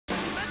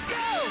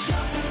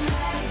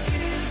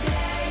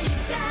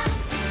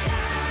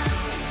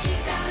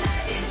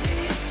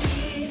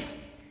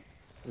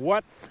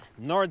what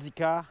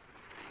Nordica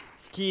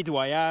ski do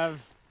I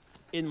have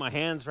in my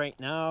hands right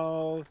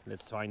now?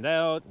 Let's find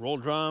out. Roll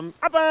drum.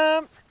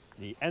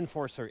 The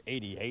Enforcer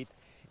 88.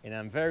 And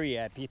I'm very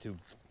happy to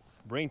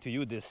bring to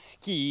you this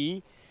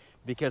ski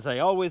because I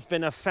always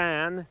been a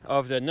fan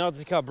of the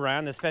Nordica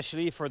brand,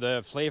 especially for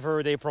the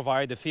flavor they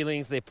provide, the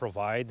feelings they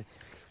provide,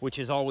 which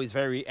is always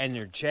very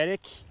energetic,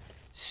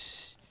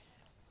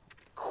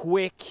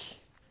 quick,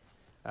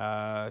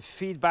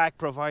 feedback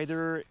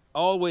provider.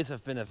 Always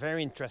have been a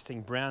very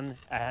interesting brand,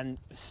 and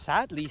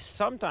sadly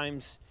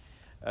sometimes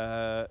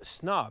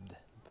snubbed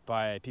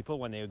by people.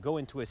 When they go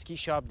into a ski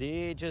shop,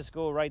 they just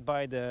go right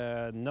by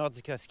the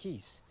Nordica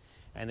skis,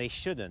 and they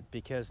shouldn't,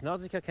 because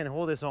Nordica can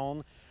hold its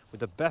own with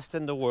the best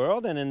in the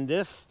world. And in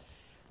this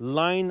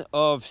line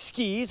of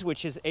skis,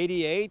 which is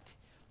 88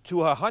 to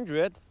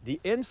 100,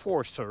 the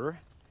Enforcer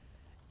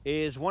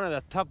is one of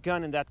the top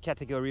gun in that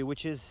category,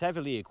 which is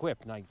heavily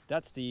equipped. Like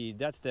that's the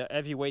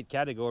heavyweight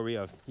category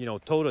of, you know,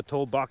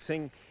 toe-to-toe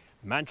boxing.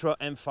 Mantra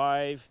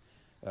M5,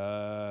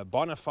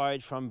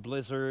 Bonafide from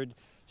Blizzard,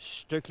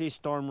 Strictly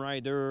Storm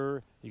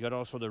Rider. You got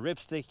also the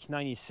Ripstick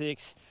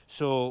 96.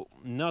 So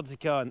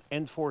Nordica and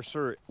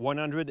Enforcer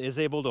 100 is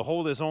able to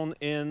hold its own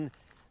in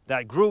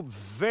that group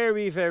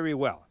very, very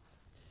well.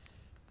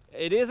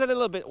 It is a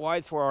little bit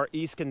wide for our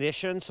east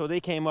conditions, so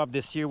they came up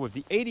this year with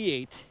the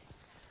 88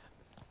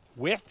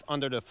 width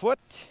under the foot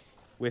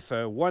with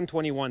a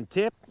 121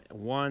 tip,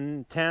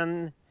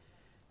 110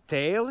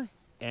 tail,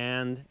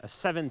 and a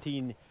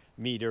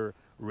 17-meter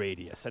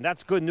radius. And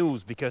that's good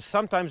news, because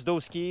sometimes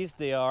those skis,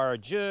 they are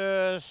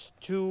just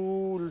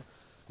too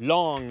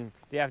long.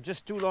 They have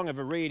just too long of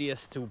a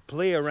radius to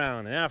play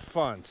around and have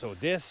fun. So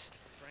this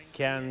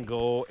can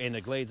go in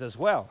the glades as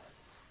well.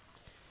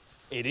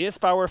 It is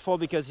powerful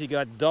because you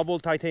got double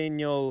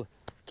titanium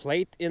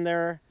plate in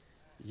there.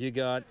 You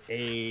got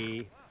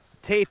a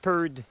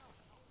tapered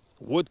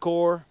wood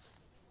core.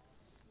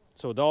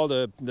 So all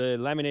the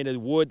laminated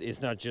wood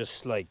is not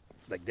just like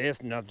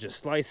this, not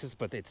just slices,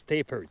 but it's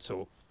tapered.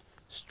 So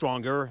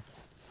stronger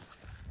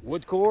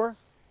wood core,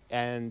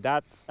 and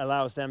that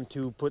allows them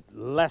to put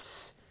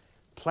less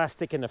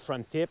plastic in the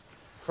front tip.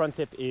 Front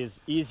tip is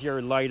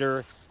easier,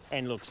 lighter,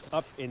 and looks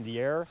up in the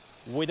air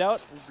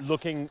without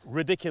looking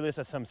ridiculous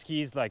as some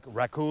skis like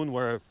Raccoon,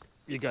 where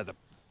you got the,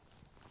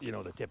 you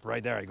know, the tip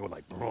right there. I go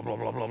like blah, blah,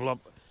 blah, blah, blah.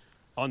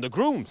 On the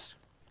grooms,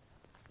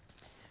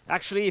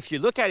 actually, if you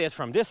look at it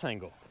from this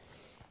angle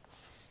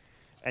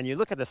and you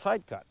look at the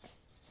side cut,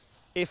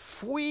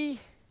 if we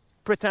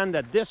pretend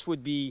that this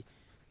would be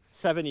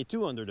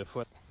 72 under the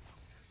foot,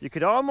 you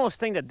could almost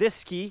think that this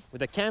ski, with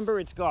the camber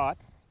it's got,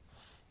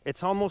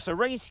 it's almost a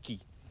race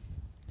ski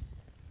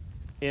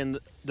in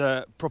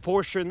the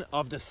proportion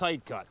of the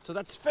side cut. So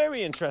that's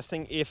very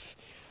interesting if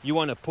you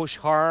want to push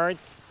hard,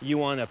 you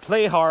want to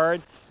play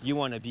hard, you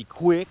want to be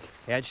quick,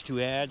 edge to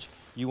edge,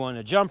 you want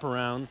to jump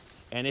around,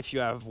 and if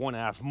you want to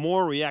have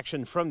more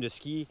reaction from the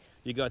ski,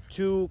 you got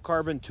two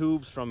carbon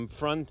tubes from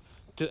front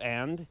to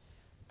end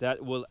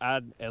that will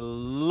add a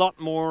lot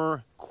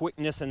more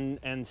quickness and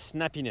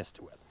snappiness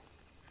to it.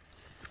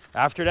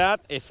 After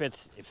that, if it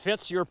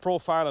fits your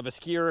profile of a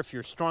skier, if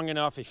you're strong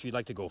enough, if you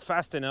like to go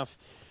fast enough,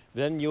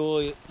 then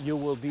you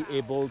will be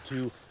able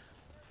to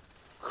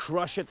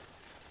crush it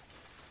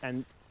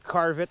and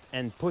carve it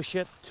and push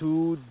it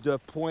to the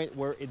point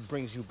where it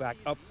brings you back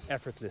up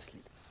effortlessly.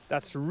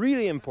 That's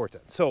really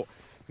important. So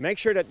make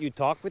sure that you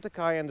talk with the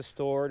guy in the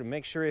store to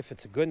make sure if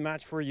it's a good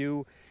match for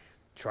you.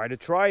 Try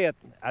it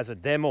as a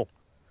demo.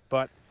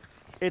 But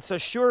it's a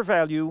sure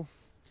value,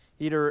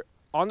 either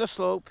on the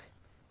slope,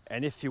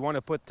 and if you want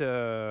to put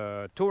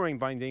touring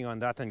binding on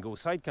that and go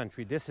side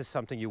country, this is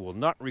something you will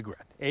not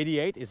regret.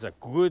 88 is a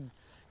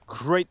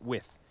great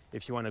width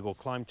if you want to go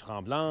climb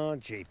Tremblant,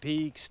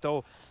 J-Peak,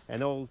 Stowe,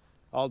 and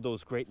all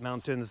those great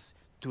mountains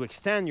to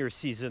extend your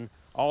season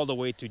all the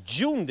way to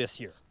June this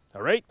year.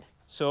 All right?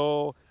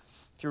 So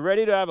if you're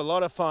ready to have a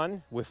lot of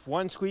fun with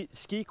one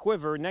ski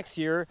quiver next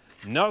year,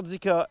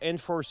 Nordica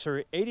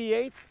Enforcer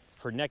 88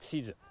 for next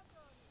season.